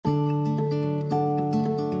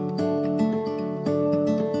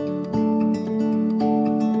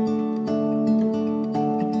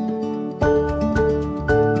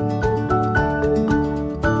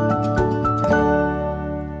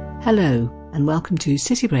and welcome to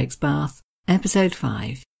City Breaks Bath, Episode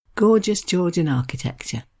 5, Gorgeous Georgian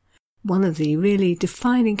Architecture. One of the really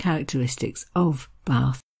defining characteristics of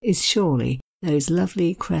Bath is surely those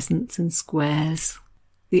lovely crescents and squares,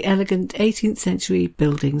 the elegant 18th century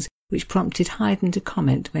buildings which prompted Haydn to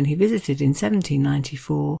comment when he visited in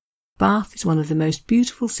 1794, Bath is one of the most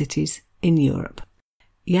beautiful cities in Europe.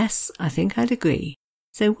 Yes, I think I'd agree.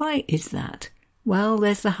 So why is that? Well,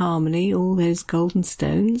 there's the harmony, all those golden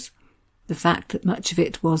stones, the fact that much of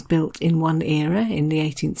it was built in one era in the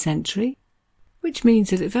 18th century, which means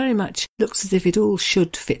that it very much looks as if it all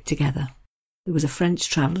should fit together. There was a French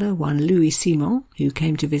traveller, one Louis Simon, who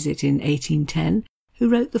came to visit in 1810, who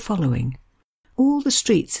wrote the following: "All the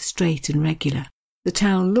streets are straight and regular. The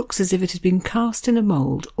town looks as if it had been cast in a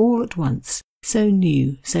mould all at once, so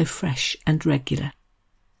new, so fresh and regular."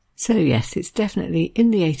 So yes, it's definitely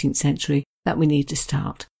in the 18th century that we need to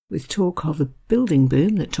start, with talk of a building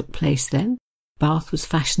boom that took place then. Bath was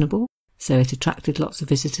fashionable, so it attracted lots of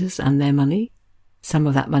visitors and their money. Some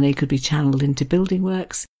of that money could be channelled into building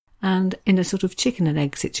works, and in a sort of chicken and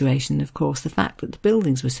egg situation, of course, the fact that the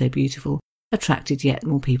buildings were so beautiful attracted yet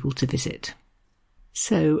more people to visit.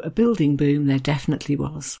 So a building boom there definitely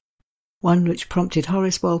was. One which prompted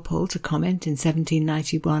Horace Walpole to comment in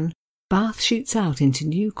 1791, "Bath shoots out into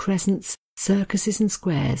new crescents, circuses and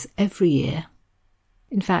squares every year."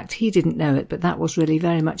 In fact, he didn't know it, but that was really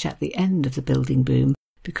very much at the end of the building boom,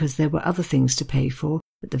 because there were other things to pay for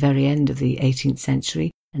at the very end of the 18th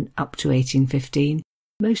century and up to 1815,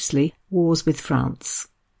 mostly wars with France.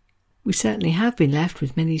 We certainly have been left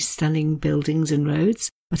with many stunning buildings and roads,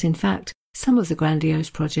 but in fact, some of the grandiose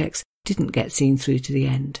projects didn't get seen through to the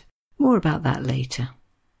end. More about that later.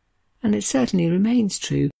 And it certainly remains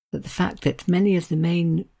true that the fact that many of the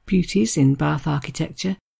main beauties in Bath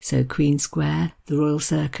architecture, so Queen Square, the Royal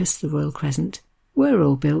Circus, the Royal Crescent, were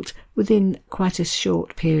all built within quite a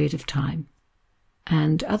short period of time.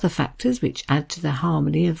 And other factors which add to the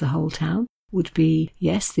harmony of the whole town would be,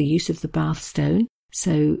 yes, the use of the Bath stone,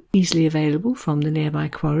 so easily available from the nearby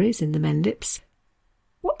quarries in the Mendips.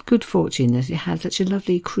 What good fortune that it had such a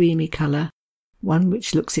lovely creamy colour, one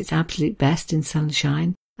which looks its absolute best in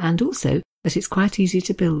sunshine, and also that it's quite easy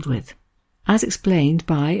to build with, as explained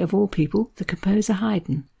by, of all people, the composer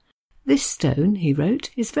Haydn. "This stone," he wrote,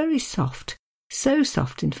 "is very soft, so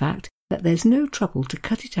soft in fact that there's no trouble to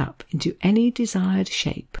cut it up into any desired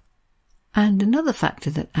shape." And another factor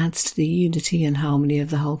that adds to the unity and harmony of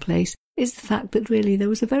the whole place is the fact that really there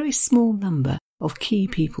was a very small number of key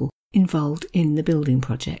people involved in the building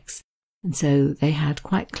projects, and so they had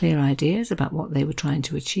quite clear ideas about what they were trying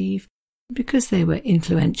to achieve. Because they were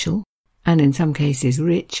influential, and in some cases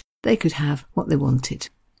rich, they could have what they wanted.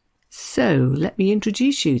 So let me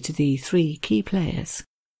introduce you to the three key players.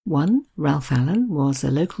 One, Ralph Allen, was a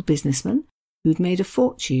local businessman who'd made a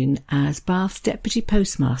fortune as Bath's deputy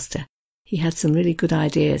postmaster. He had some really good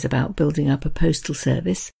ideas about building up a postal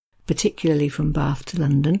service, particularly from Bath to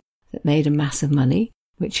London, that made a mass of money,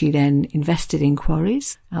 which he then invested in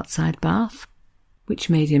quarries outside Bath, which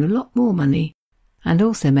made him a lot more money, and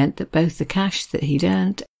also meant that both the cash that he'd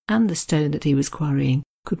earned and the stone that he was quarrying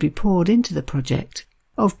could be poured into the project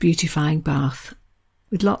of beautifying Bath,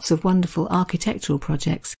 with lots of wonderful architectural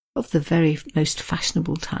projects of the very most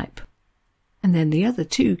fashionable type. And then the other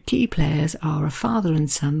two key players are a father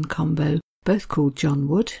and son combo, both called John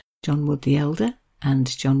Wood the elder and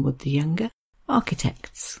John Wood the younger,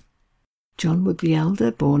 architects. John Wood the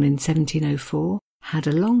elder, born in 1704, had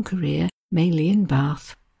a long career, mainly in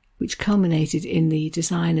Bath, which culminated in the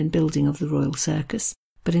design and building of the Royal Circus,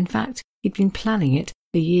 but in fact he'd been planning it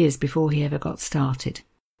for years before he ever got started.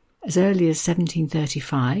 As early as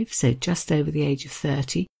 1735, so just over the age of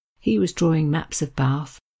 30, he was drawing maps of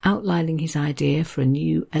Bath, outlining his idea for a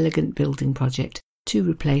new elegant building project to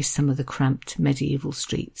replace some of the cramped medieval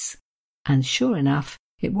streets. And sure enough,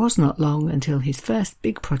 it was not long until his first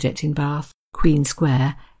big project in Bath, Queen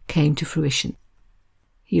Square, came to fruition.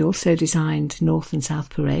 He also designed North and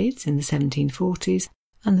South parades in the 1740s,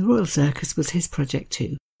 and the Royal Circus was his project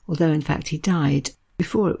too, although in fact he died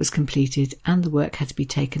before it was completed and the work had to be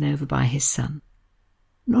taken over by his son.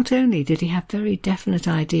 Not only did he have very definite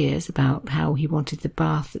ideas about how he wanted the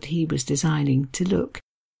Bath that he was designing to look,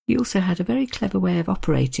 he also had a very clever way of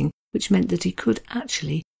operating, which meant that he could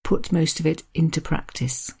actually put most of it into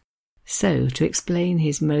practice. So, to explain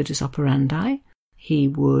his modus operandi, he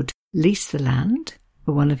would lease the land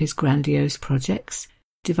for one of his grandiose projects,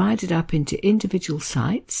 divide it up into individual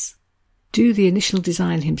sites, do the initial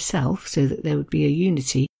design himself so that there would be a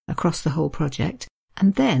unity across the whole project,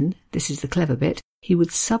 and then, this is the clever bit, he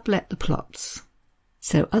would sublet the plots.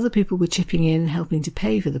 So other people were chipping in, helping to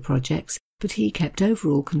pay for the projects, but he kept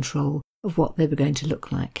overall control of what they were going to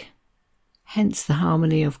look like. Hence the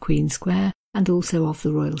harmony of Queen Square and also of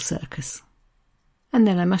the Royal Circus. And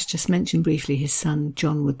then I must just mention briefly his son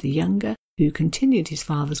John Wood the Younger, who continued his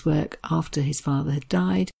father's work after his father had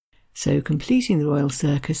died, so completing the Royal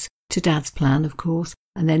Circus to Dad's plan, of course,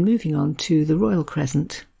 and then moving on to the Royal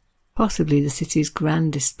Crescent, possibly the city's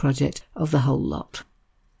grandest project of the whole lot.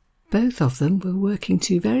 Both of them were working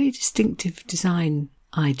to very distinctive design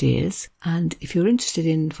ideas, and if you're interested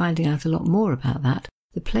in finding out a lot more about that,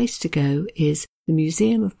 the place to go is the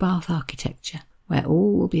Museum of Bath Architecture, where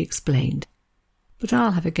all will be explained. But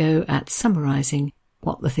I'll have a go at summarising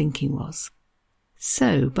what the thinking was.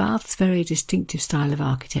 So, Bath's very distinctive style of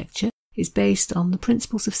architecture is based on the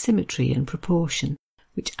principles of symmetry and proportion,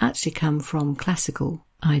 which actually come from classical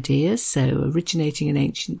ideas, so originating in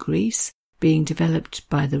ancient Greece, being developed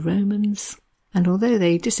by the Romans, and although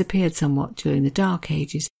they disappeared somewhat during the Dark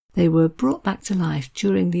Ages, they were brought back to life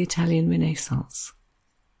during the Italian Renaissance.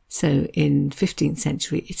 So in 15th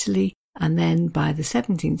century Italy, and then by the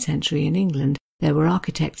 17th century in England, there were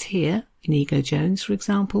architects here, Inigo Jones for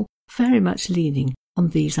example, very much leaning on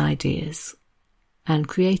these ideas, and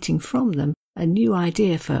creating from them a new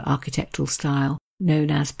idea for architectural style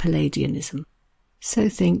known as Palladianism. So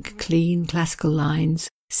think clean classical lines,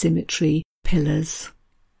 symmetry, pillars,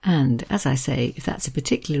 and as I say, if that's a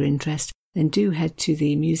particular interest, then do head to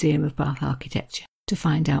the Museum of Bath Architecture to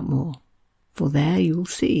find out more. For there you'll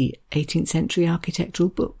see 18th century architectural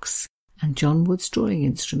books and John Wood's drawing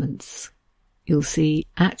instruments. You'll see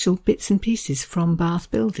actual bits and pieces from Bath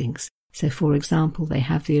buildings. So for example, they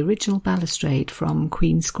have the original balustrade from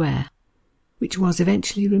Queen Square, which was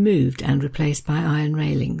eventually removed and replaced by iron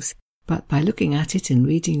railings. But by looking at it and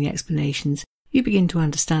reading the explanations, you begin to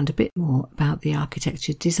understand a bit more about the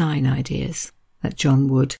architecture design ideas that John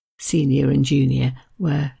Wood, Senior and Junior,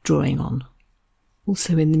 were drawing on.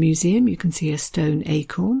 Also in the museum you can see a stone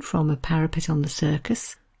acorn from a parapet on the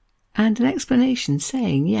circus, and an explanation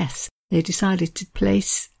saying, yes, they decided to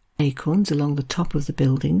place acorns along the top of the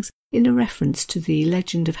buildings in a reference to the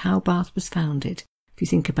legend of how Bath was founded. If you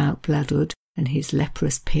think about Bladud and his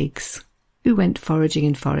leprous pigs, who went foraging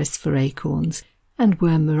in forests for acorns, and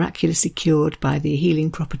were miraculously cured by the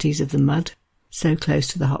healing properties of the mud, so close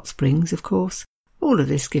to the hot springs, of course. All of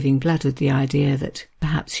this giving Bladud the idea that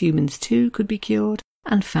perhaps humans too could be cured,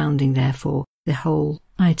 and founding, therefore, the whole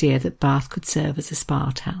idea that Bath could serve as a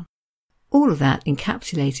spa town. All of that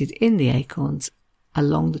encapsulated in the acorns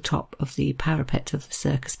along the top of the parapet of the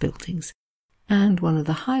circus buildings. And one of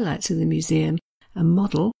the highlights of the museum, a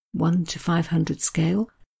model 1 to 500 scale,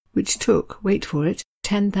 which took, wait for it,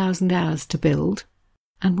 10,000 hours to build,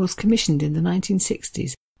 and was commissioned in the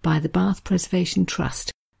 1960s by the Bath Preservation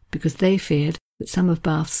Trust, because they feared that some of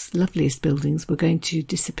Bath's loveliest buildings were going to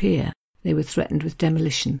disappear. They were threatened with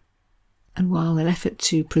demolition. And while an effort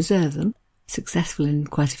to preserve them, successful in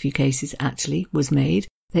quite a few cases actually, was made,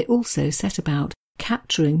 they also set about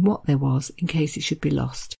capturing what there was in case it should be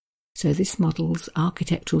lost. So this model's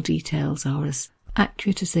architectural details are as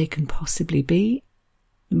accurate as they can possibly be.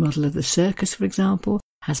 The model of the circus, for example,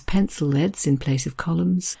 has pencil leads in place of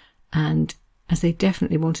columns, and as they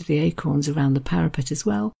definitely wanted the acorns around the parapet as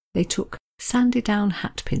well, they took sanded down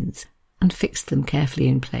hat pins and fixed them carefully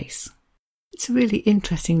in place. It's a really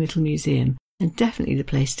interesting little museum, and definitely the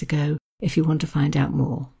place to go if you want to find out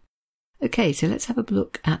more. Okay, so let's have a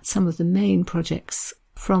look at some of the main projects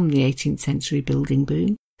from the 18th century building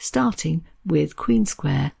boom, starting with Queen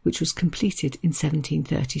Square, which was completed in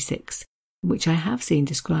 1736, which I have seen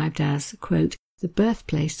described as, quote, the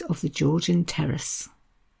birthplace of the Georgian terrace.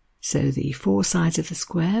 So the four sides of the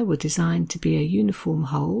square were designed to be a uniform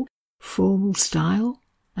whole, formal style,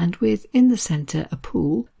 and with, in the centre, a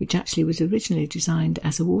pool, which actually was originally designed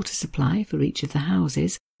as a water supply for each of the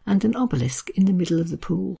houses, and an obelisk in the middle of the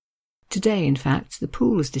pool. Today, in fact, the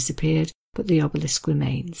pool has disappeared, but the obelisk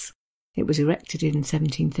remains. It was erected in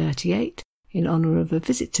 1738 in honour of a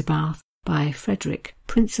visit to Bath by Frederick,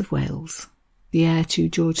 Prince of Wales, the heir to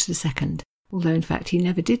George II, although in fact he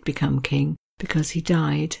never did become king because he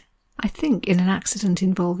died, I think, in an accident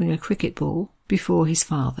involving a cricket ball before his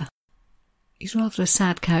father. He's rather a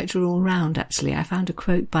sad character all round, actually. I found a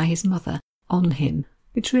quote by his mother on him,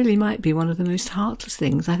 which really might be one of the most heartless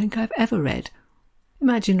things I think I've ever read.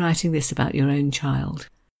 Imagine writing this about your own child.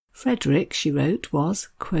 Frederick, she wrote, was,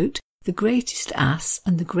 quote, the greatest ass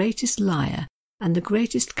and the greatest liar and the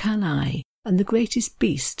greatest canaille and the greatest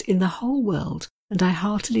beast in the whole world, and I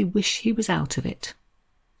heartily wish he was out of it.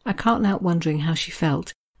 I can't help wondering how she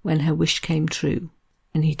felt when her wish came true,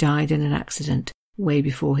 and he died in an accident way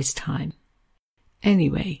before his time.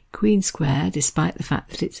 Anyway, Queen Square, despite the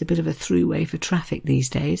fact that it's a bit of a throughway for traffic these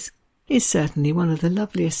days, is certainly one of the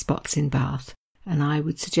loveliest spots in Bath, and I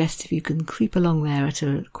would suggest if you can creep along there at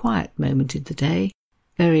a quiet moment in the day,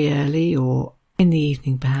 very early or in the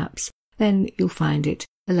evening perhaps, then you'll find it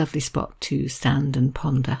a lovely spot to stand and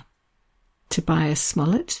ponder. Tobias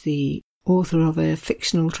Smollett, the author of a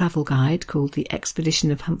fictional travel guide called The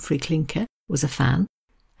Expedition of Humphrey Clinker, was a fan.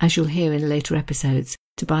 As you'll hear in later episodes,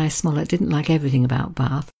 Tobias Smollett didn't like everything about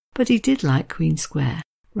Bath, but he did like Queen Square,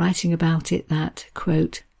 writing about it that,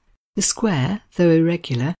 quote, "The square, though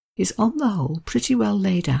irregular, is on the whole pretty well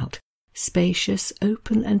laid out, spacious,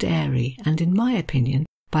 open and airy, and in my opinion,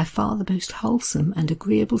 by far the most wholesome and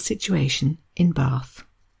agreeable situation in Bath."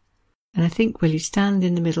 And I think while you stand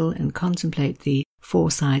in the middle and contemplate the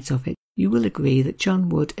four sides of it, you will agree that John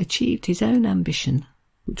Wood achieved his own ambition,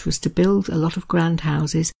 which was to build a lot of grand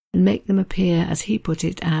houses and make them appear, as he put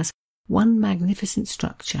it, as one magnificent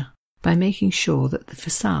structure, by making sure that the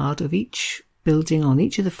facade of each building on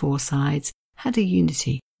each of the four sides had a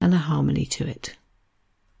unity and a harmony to it.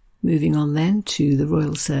 Moving on then to the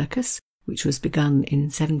Royal Circus, which was begun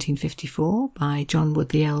in 1754 by John Wood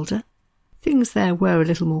the Elder. Things there were a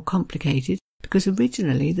little more complicated because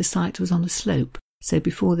originally the site was on a slope, so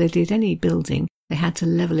before they did any building they had to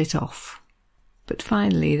level it off. But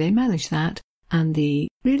finally they managed that, and the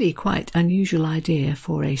really quite unusual idea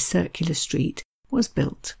for a circular street was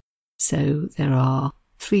built. So there are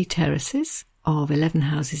 3 terraces of 11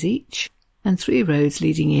 houses each, and 3 roads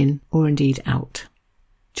leading in or indeed out.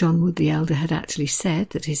 John Wood the Elder had actually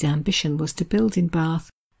said that his ambition was to build in Bath,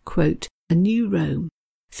 quote, "a new Rome,"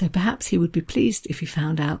 so perhaps he would be pleased if he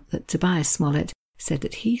found out that Tobias Smollett said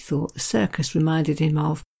that he thought the circus reminded him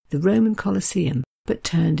of the Roman Colosseum, but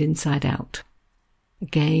turned inside out.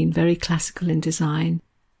 Again, very classical in design.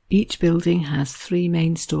 Each building has 3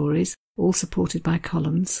 main stories, all supported by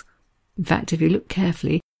columns. In fact, if you look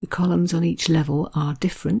carefully, the columns on each level are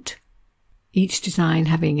different, each design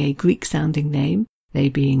having a Greek-sounding name, they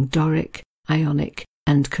being Doric, Ionic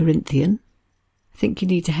and Corinthian. I think you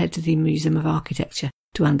need to head to the Museum of Architecture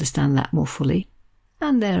to understand that more fully.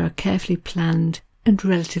 And there are carefully planned and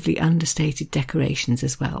relatively understated decorations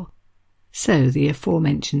as well. So the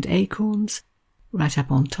aforementioned acorns, right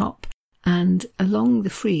up on top, and along the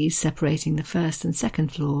frieze separating the first and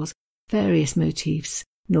second floors, various motifs,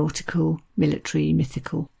 nautical, military,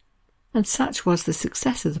 mythical. And such was the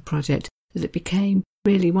success of the project that it became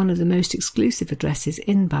really one of the most exclusive addresses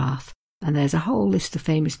in Bath, and there's a whole list of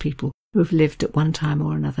famous people who have lived at one time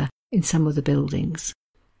or another in some of the buildings.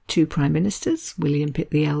 2 Prime Ministers, William Pitt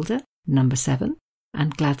the Elder, number 7,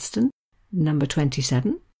 and Gladstone, number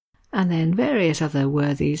 27, and then various other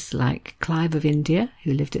worthies like Clive of India,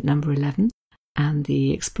 who lived at number 11, and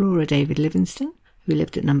the explorer David Livingstone, who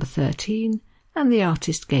lived at number 13, and the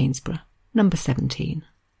artist Gainsborough, number 17.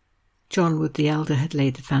 John Wood the Elder had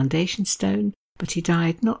laid the foundation stone, but he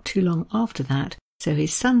died not too long after that, so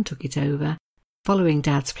his son took it over, following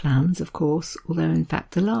Dad's plans, of course, although in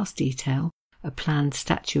fact the last detail, a planned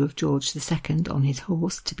statue of George II on his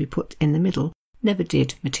horse to be put in the middle, never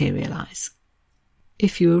did materialise.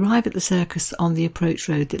 If you arrive at the circus on the approach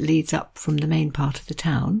road that leads up from the main part of the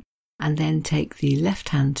town, and then take the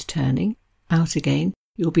left-hand turning out again,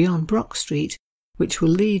 you'll be on Brock Street, which will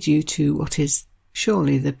lead you to what is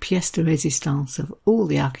surely the pièce de résistance of all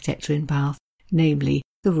the architecture in Bath, namely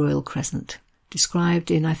the Royal Crescent,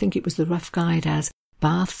 described in, I think it was the Rough Guide, as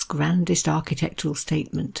Bath's grandest architectural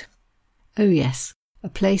statement. Oh yes, a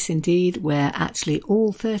place indeed where actually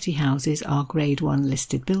all 30 houses are Grade 1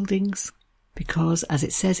 listed buildings, because, as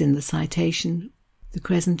it says in the citation, the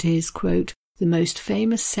Crescent is, quote, "the most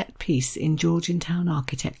famous set piece in Georgian town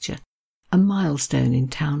architecture, a milestone in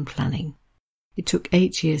town planning. It took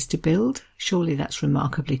 8 years to build, surely that's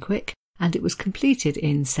remarkably quick, and it was completed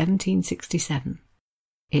in 1767.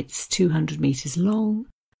 It's 200 metres long,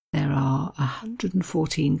 there are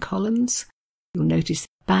 114 columns. You'll notice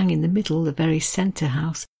bang in the middle, the very centre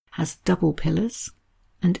house has double pillars,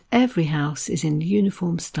 and every house is in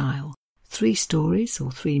uniform style, 3 stories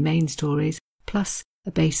or 3 main stories, plus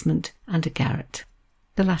a basement and a garret,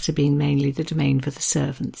 the latter being mainly the domain for the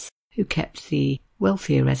servants, who kept the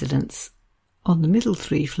wealthier residents on the middle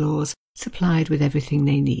 3 floors supplied with everything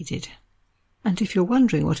they needed. And if you're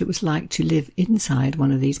wondering what it was like to live inside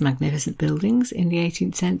one of these magnificent buildings in the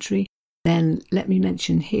 18th century, then let me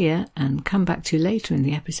mention here, and come back to later in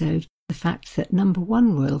the episode, the fact that number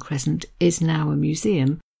 1 Royal Crescent is now a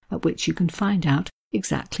museum at which you can find out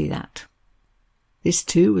exactly that. This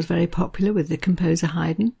too was very popular with the composer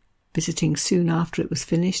Haydn, visiting soon after it was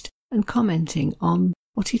finished and commenting on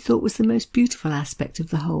what he thought was the most beautiful aspect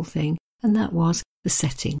of the whole thing, and that was the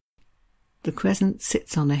setting. The crescent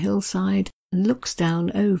sits on a hillside and looks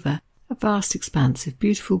down over a vast expanse of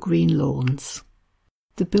beautiful green lawns.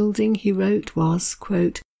 The building, he wrote, was,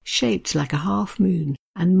 quote, shaped like a half-moon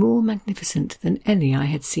and more magnificent than any I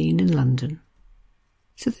had seen in London.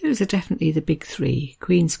 So those are definitely the big three,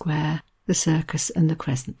 Queen Square, the Circus and the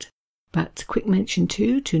Crescent. But quick mention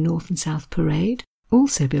too to North and South Parade,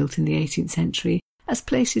 also built in the 18th century as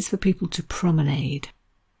places for people to promenade.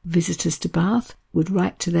 Visitors to Bath would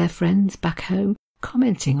write to their friends back home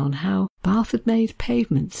commenting on how Bath had made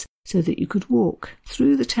pavements so that you could walk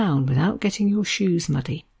through the town without getting your shoes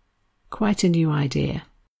muddy. Quite a new idea.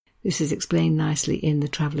 This is explained nicely in the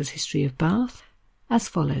Traveller's History of Bath as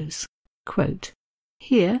follows, quote,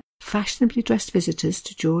 here, fashionably dressed visitors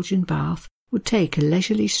to Georgian Bath would take a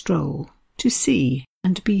leisurely stroll to see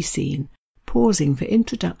and be seen, pausing for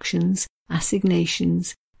introductions,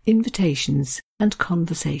 assignations, invitations and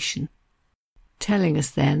conversation. Telling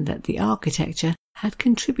us then that the architecture had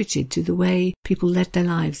contributed to the way people led their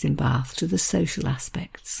lives in Bath, to the social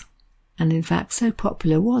aspects. And in fact so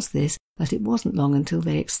popular was this that it wasn't long until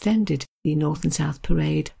they extended the North and South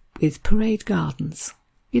Parade with parade gardens,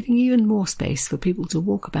 giving even more space for people to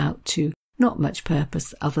walk about to not much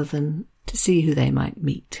purpose other than to see who they might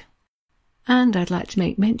meet. And I'd like to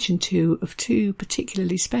make mention too of two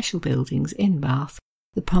particularly special buildings in Bath,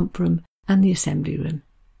 the Pump Room and the Assembly Room.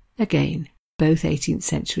 Again, both 18th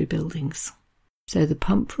century buildings. So the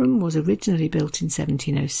Pump Room was originally built in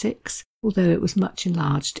 1706, although it was much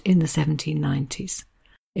enlarged in the 1790s.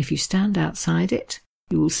 If you stand outside it,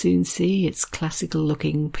 you will soon see its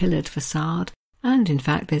classical-looking pillared facade, and in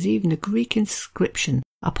fact there's even a Greek inscription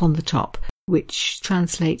up on the top, which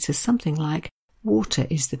translates as something like, "Water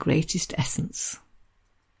is the greatest essence."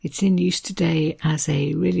 It's in use today as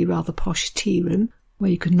a really rather posh tea room,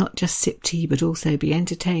 where you could not just sip tea but also be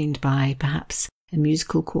entertained by perhaps a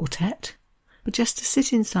musical quartet. But just to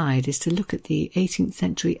sit inside is to look at the 18th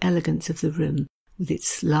century elegance of the room, with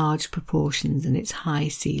its large proportions and its high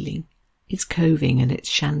ceiling, its coving and its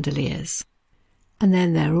chandeliers. And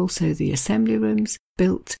then there are also the assembly rooms,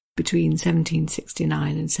 built between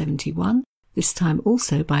 1769 and 71, this time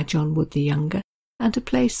also by John Wood the Younger, and a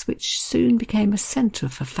place which soon became a centre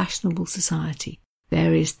for fashionable society.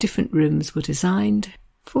 Various different rooms were designed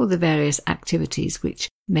for the various activities which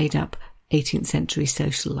made up 18th century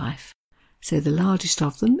social life. So the largest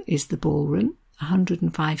of them is the ballroom,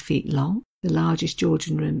 105 feet long, the largest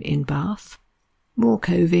Georgian room in Bath. More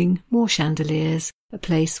coving, more chandeliers, a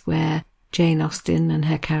place where Jane Austen and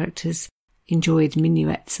her characters enjoyed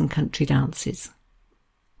minuets and country dances.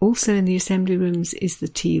 Also in the assembly rooms is the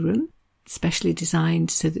tea room, specially designed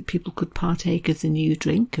so that people could partake of the new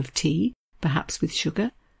drink of tea, perhaps with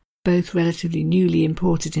sugar, both relatively newly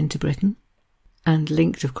imported into Britain, and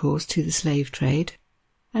linked, of course, to the slave trade.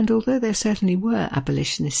 And although there certainly were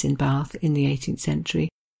abolitionists in Bath in the 18th century,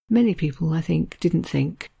 many people, I think, didn't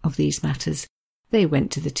think of these matters. They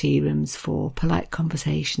went to the tea rooms for polite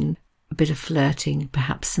conversation, a bit of flirting,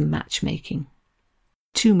 perhaps some matchmaking.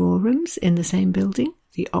 Two more rooms in the same building,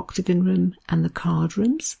 the octagon room and the card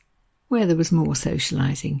rooms, where there was more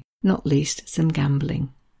socialising, not least some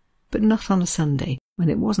gambling. But not on a Sunday, when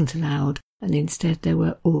it wasn't allowed, and instead there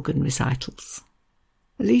were organ recitals.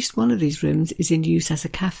 At least one of these rooms is in use as a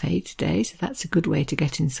cafe today, so that's a good way to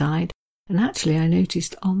get inside. And actually I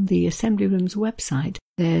noticed on the Assembly Room's website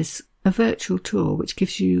there's a virtual tour which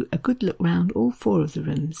gives you a good look round all four of the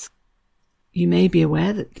rooms. You may be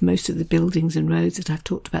aware that most of the buildings and roads that I've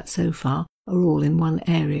talked about so far are all in one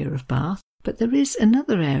area of Bath, but there is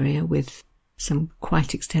another area with some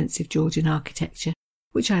quite extensive Georgian architecture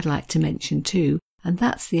which I'd like to mention too, and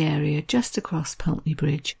that's the area just across Pulteney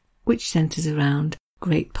Bridge, which centres around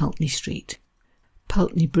Great Pulteney Street.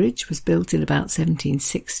 Pulteney Bridge was built in about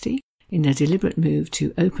 1760 in a deliberate move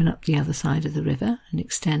to open up the other side of the river and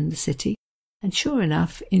extend the city, and sure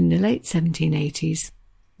enough, in the late 1780s,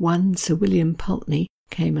 one Sir William Pulteney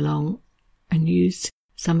came along and used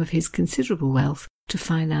some of his considerable wealth to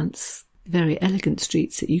finance the very elegant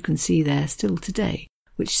streets that you can see there still today,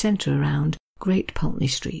 which centre around Great Pulteney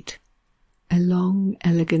Street. A long,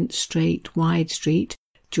 elegant, straight, wide street,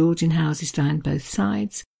 Georgian houses down both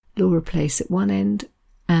sides, Laura Place at one end,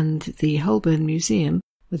 and the Holborn Museum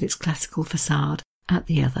with its classical facade at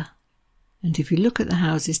the other. And if you look at the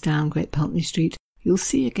houses down Great Pulteney Street, you'll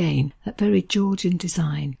see again that very Georgian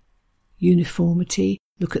design. Uniformity,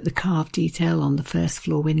 look at the carved detail on the first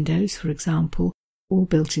floor windows, for example, all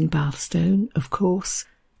built in Bath stone, of course,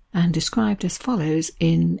 and described as follows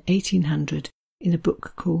in 1800 in a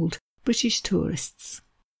book called British Tourists.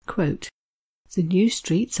 Quote, "The new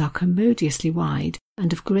streets are commodiously wide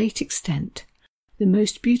and of great extent. The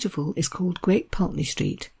most beautiful is called Great Pulteney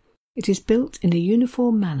Street. It is built in a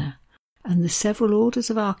uniform manner, and the several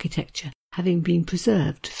orders of architecture having been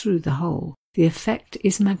preserved through the whole, the effect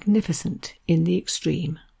is magnificent in the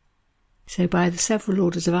extreme. So by the several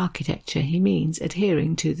orders of architecture he means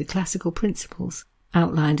adhering to the classical principles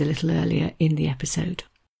outlined a little earlier in the episode.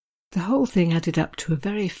 The whole thing added up to a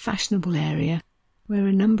very fashionable area where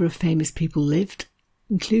a number of famous people lived,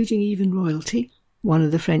 including even royalty, one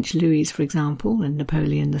of the French Louis, for example, and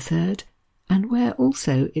Napoleon III, and where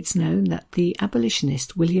also it's known that the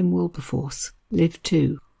abolitionist William Wilberforce lived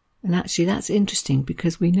too. And actually that's interesting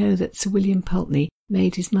because we know that Sir William Pulteney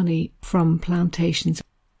made his money from plantations,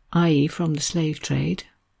 i.e. from the slave trade,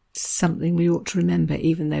 something we ought to remember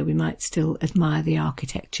even though we might still admire the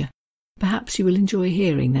architecture. Perhaps you will enjoy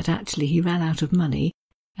hearing that actually he ran out of money,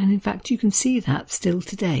 and in fact you can see that still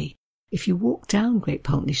today. If you walk down Great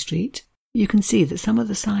Pulteney Street, you can see that some of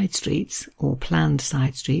the side streets, or planned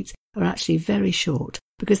side streets, are actually very short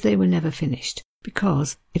because they were never finished,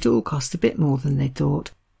 because it all cost a bit more than they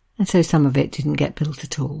thought, and so some of it didn't get built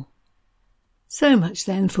at all. So much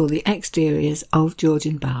then for the exteriors of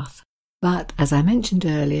Georgian Bath. But, as I mentioned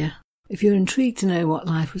earlier, if you're intrigued to know what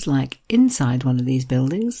life was like inside one of these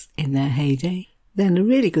buildings in their heyday, then a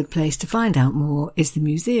really good place to find out more is the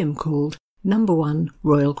museum called No. 1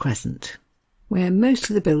 Royal Crescent, where most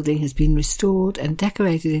of the building has been restored and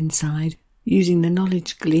decorated inside using the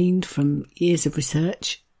knowledge gleaned from years of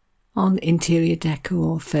research on interior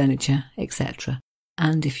decor, furniture, etc.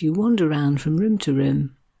 And if you wander around from room to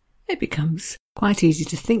room, it becomes quite easy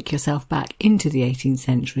to think yourself back into the 18th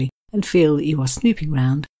century and feel that you are snooping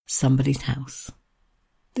round somebody's house.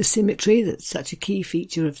 The symmetry that's such a key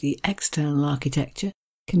feature of the external architecture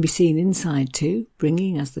can be seen inside too,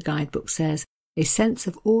 bringing, as the guidebook says, a sense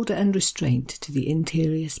of order and restraint to the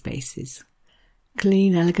interior spaces.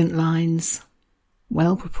 Clean, elegant lines,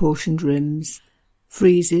 well-proportioned rooms,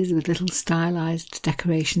 friezes with little stylized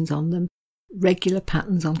decorations on them, regular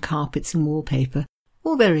patterns on carpets and wallpaper,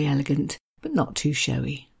 all very elegant but not too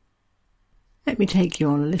showy. Let me take you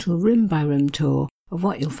on a little room-by-room tour of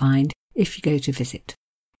what you'll find if you go to visit.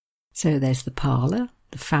 So there's the parlour,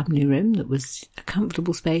 the family room that was a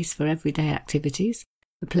comfortable space for everyday activities,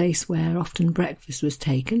 a place where often breakfast was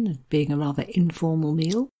taken, being a rather informal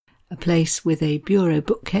meal, a place with a bureau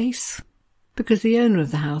bookcase, because the owner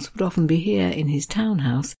of the house would often be here in his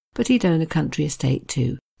townhouse, but he'd own a country estate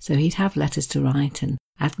too, so he'd have letters to write and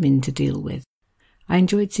admin to deal with. I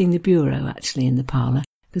enjoyed seeing the bureau actually in the parlour,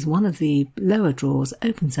 because one of the lower drawers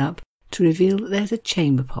opens up to reveal that there's a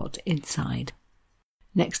chamber pot inside.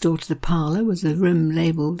 Next door to the parlour was a room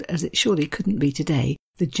labelled, as it surely couldn't be today,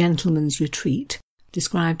 the gentleman's retreat,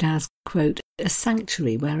 described as, quote, a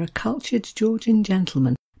sanctuary where a cultured Georgian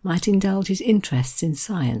gentleman might indulge his interests in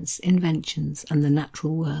science, inventions and the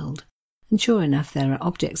natural world. And sure enough, there are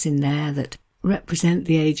objects in there that represent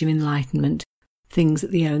the age of enlightenment, things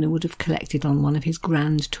that the owner would have collected on one of his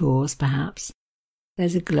grand tours, perhaps.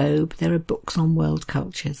 There's a globe, there are books on world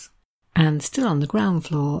cultures. And still on the ground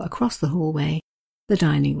floor, across the hallway, the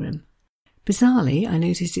dining room. Bizarrely, I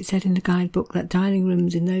noticed it said in the guidebook that dining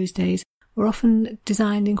rooms in those days were often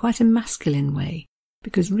designed in quite a masculine way,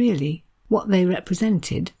 because really what they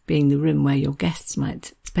represented, being the room where your guests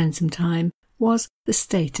might spend some time, was the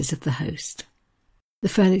status of the host. The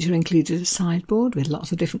furniture included a sideboard with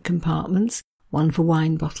lots of different compartments, one for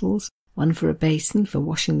wine bottles, one for a basin for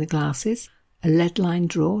washing the glasses, a lead-lined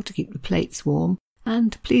drawer to keep the plates warm,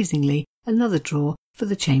 and, pleasingly, another drawer for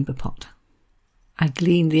the chamber pot. I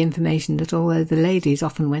gleaned the information that although the ladies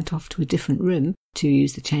often went off to a different room to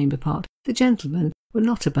use the chamber pot, the gentlemen were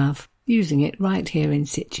not above using it right here in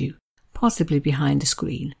situ, possibly behind a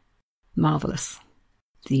screen. Marvellous.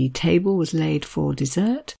 The table was laid for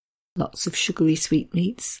dessert, lots of sugary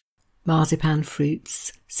sweetmeats, marzipan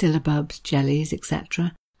fruits, syllabubs, jellies,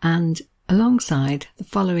 etc., and alongside the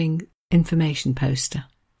following information poster.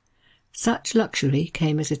 Such luxury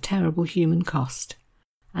came at a terrible human cost.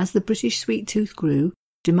 As the British sweet tooth grew,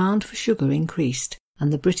 demand for sugar increased,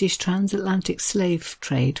 and the British transatlantic slave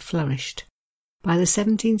trade flourished. By the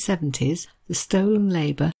 1770s, the stolen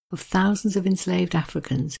labour of thousands of enslaved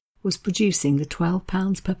Africans was producing the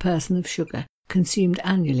 £12 per person of sugar consumed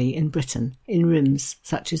annually in Britain in rooms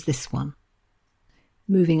such as this one.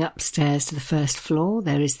 Moving upstairs to the first floor,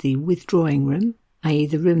 there is the withdrawing room, i.e.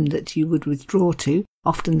 the room that you would withdraw to.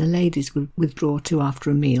 Often the ladies would withdraw to after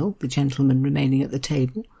a meal, the gentlemen remaining at the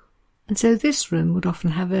table. And so this room would often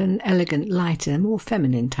have an elegant, lighter, more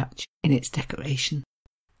feminine touch in its decoration.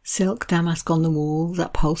 Silk damask on the walls,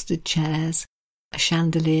 upholstered chairs, a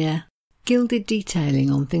chandelier, gilded detailing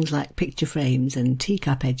on things like picture frames and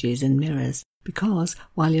teacup edges and mirrors, because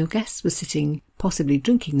while your guests were sitting, possibly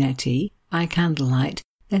drinking their tea, by candlelight,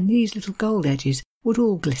 then these little gold edges would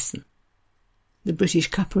all glisten. The British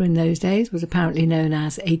cuppa in those days was apparently known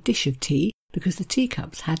as a dish of tea because the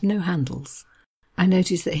teacups had no handles. I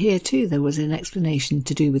noticed that here too there was an explanation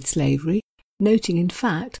to do with slavery, noting in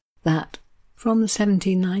fact that from the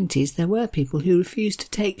 1790s there were people who refused to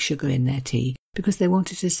take sugar in their tea because they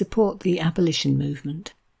wanted to support the abolition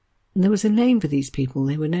movement. And there was a name for these people.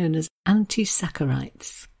 They were known as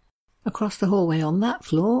anti-Saccharitists. Across the hallway on that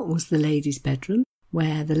floor was the ladies' bedroom,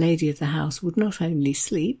 where the lady of the house would not only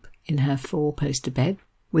sleep in her four-poster bed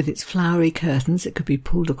with its flowery curtains that could be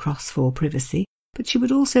pulled across for privacy, but she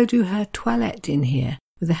would also do her toilette in here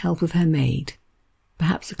with the help of her maid.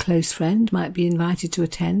 Perhaps a close friend might be invited to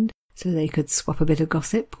attend so they could swap a bit of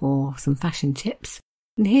gossip or some fashion tips,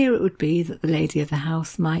 and here it would be that the lady of the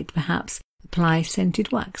house might perhaps apply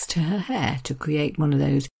scented wax to her hair to create one of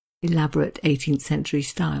those elaborate 18th century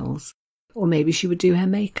styles. Or maybe she would do her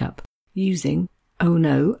makeup using, oh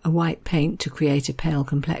no, a white paint to create a pale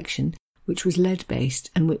complexion, which was lead-based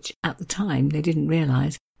and which, at the time, they didn't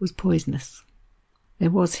realise was poisonous. There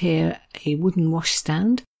was here a wooden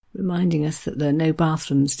washstand, reminding us that there are no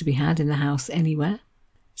bathrooms to be had in the house anywhere.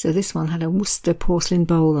 So this one had a Worcester porcelain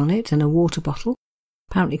bowl on it and a water bottle,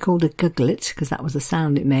 apparently called a gugglet because that was the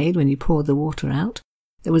sound it made when you poured the water out.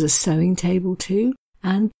 There was a sewing table too,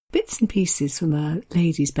 and bits and pieces from a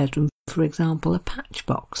lady's bedroom, for example, a patch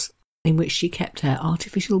box in which she kept her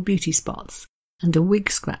artificial beauty spots, and a wig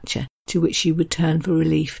scratcher to which she would turn for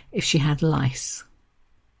relief if she had lice.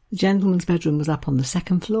 The gentleman's bedroom was up on the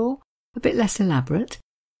second floor, a bit less elaborate,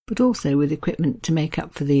 but also with equipment to make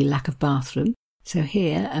up for the lack of bathroom. So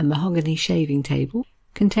here a mahogany shaving table,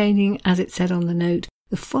 containing, as it said on the note,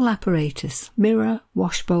 the full apparatus, mirror,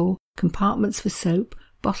 wash bowl, compartments for soap,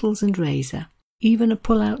 bottles and razor, even a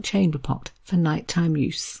pull-out chamber pot for nighttime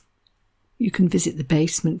use. You can visit the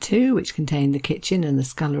basement too, which contained the kitchen and the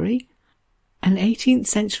scullery. An 18th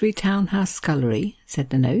century townhouse scullery, said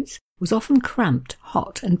the notes, was often cramped,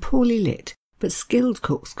 hot and poorly lit, but skilled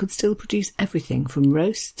cooks could still produce everything from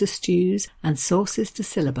roasts to stews and sauces to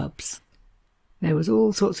syllabubs. There was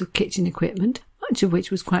all sorts of kitchen equipment, much of which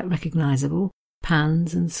was quite recognisable,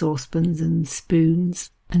 pans and saucepans and spoons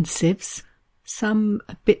and sieves, some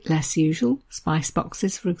a bit less usual, spice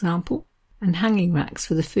boxes for example, and hanging racks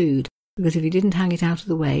for the food, because if you didn't hang it out of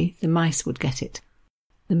the way, the mice would get it.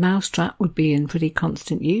 The mousetrap would be in pretty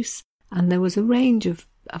constant use, and there was a range of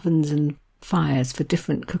ovens and fires for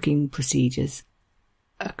different cooking procedures.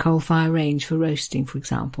 A coal fire range for roasting, for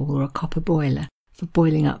example, or a copper boiler for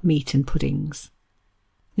boiling up meat and puddings.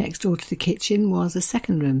 Next door to the kitchen was a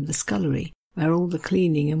second room, the scullery, where all the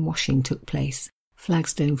cleaning and washing took place.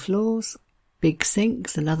 Flagstone floors, big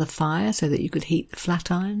sinks, another fire so that you could heat the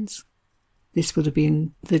flat irons. This would have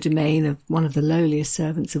been the domain of one of the lowliest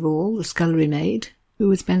servants of all, the scullery maid, who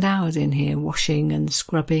would spend hours in here washing and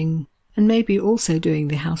scrubbing, and maybe also doing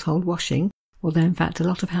the household washing, although in fact a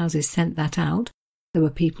lot of houses sent that out. There were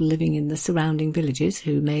people living in the surrounding villages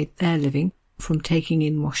who made their living from taking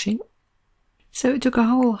in washing. So it took a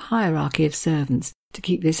whole hierarchy of servants to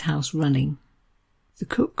keep this house running. The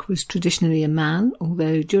cook was traditionally a man,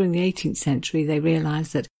 although during the 18th century they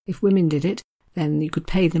realised that if women did it, then you could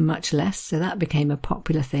pay them much less, so that became a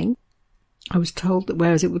popular thing. I was told that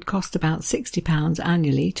whereas it would cost about £60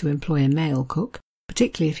 annually to employ a male cook,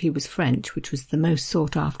 particularly if he was French, which was the most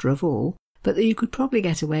sought after of all, but that you could probably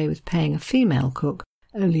get away with paying a female cook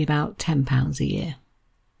only about £10 a year.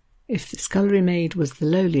 If the scullery maid was the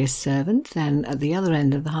lowliest servant, then at the other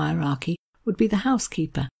end of the hierarchy would be the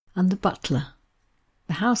housekeeper and the butler.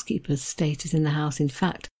 The housekeeper's status in the house, in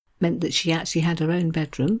fact, meant that she actually had her own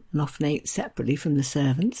bedroom and often ate separately from the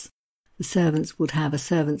servants. The servants would have a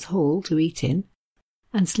servants' hall to eat in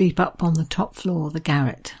and sleep up on the top floor, the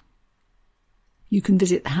garret. You can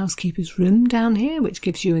visit the housekeeper's room down here, which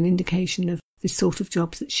gives you an indication of the sort of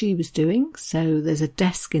jobs that she was doing. So there's a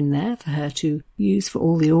desk in there for her to use for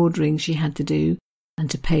all the ordering she had to do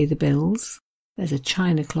and to pay the bills. There's a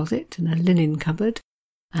china closet and a linen cupboard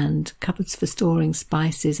and cupboards for storing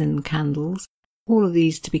spices and candles. All of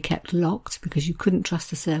these to be kept locked because you couldn't trust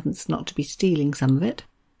the servants not to be stealing some of it.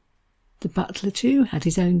 The butler too had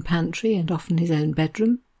his own pantry and often his own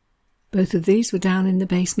bedroom. Both of these were down in the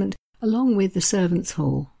basement, along with the servants'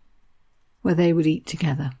 hall, where they would eat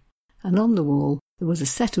together, and on the wall there was a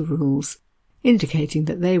set of rules indicating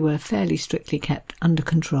that they were fairly strictly kept under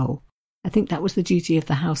control. I think that was the duty of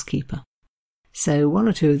the housekeeper. So one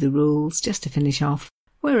or two of the rules, just to finish off,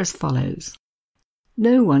 were as follows.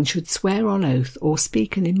 No one should swear on oath or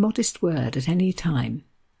speak an immodest word at any time.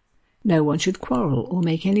 No one should quarrel or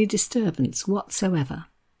make any disturbance whatsoever.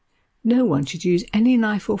 No one should use any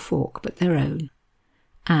knife or fork but their own.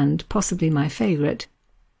 And, possibly my favourite,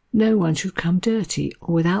 no one should come dirty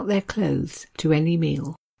or without their clothes to any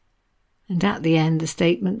meal. And at the end, the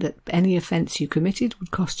statement that any offence you committed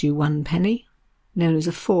would cost you 1 penny, known as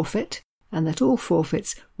a forfeit, and that all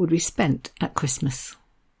forfeits would be spent at Christmas.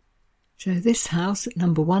 So this house at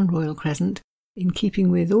number 1 Royal Crescent, in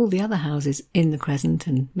keeping with all the other houses in the Crescent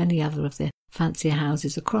and many other of the fancier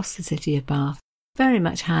houses across the city of Bath, very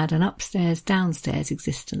much had an upstairs-downstairs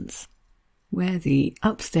existence, where the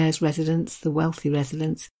upstairs residents, the wealthy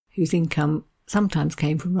residents, whose income sometimes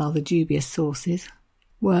came from rather dubious sources,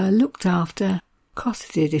 were looked after,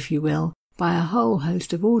 cosseted, if you will, by a whole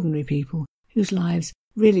host of ordinary people whose lives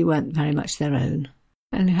really weren't very much their own,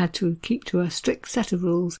 and who had to keep to a strict set of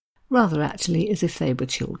rules, rather actually as if they were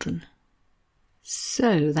children.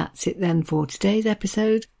 So that's it then for today's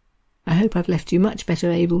episode. I hope I've left you much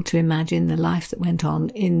better able to imagine the life that went on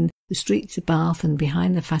in the streets of Bath and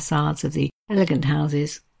behind the facades of the elegant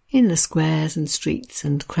houses, in the squares and streets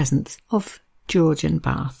and crescents of Georgian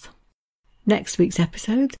Bath. Next week's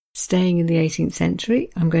episode, staying in the 18th century,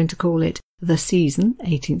 I'm going to call it The Season,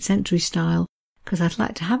 18th century style, because I'd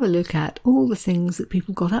like to have a look at all the things that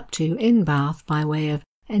people got up to in Bath by way of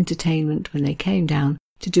entertainment when they came down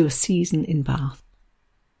to do a season in Bath.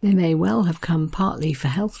 They may well have come partly for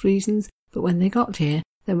health reasons, but when they got here,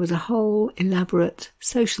 there was a whole elaborate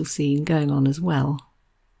social scene going on as well.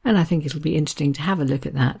 And I think it'll be interesting to have a look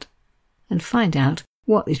at that and find out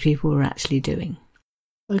what these people were actually doing.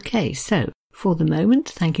 Okay, so for the moment,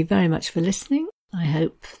 thank you very much for listening. I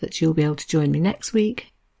hope that you'll be able to join me next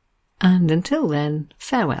week. And until then,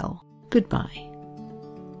 farewell. Goodbye.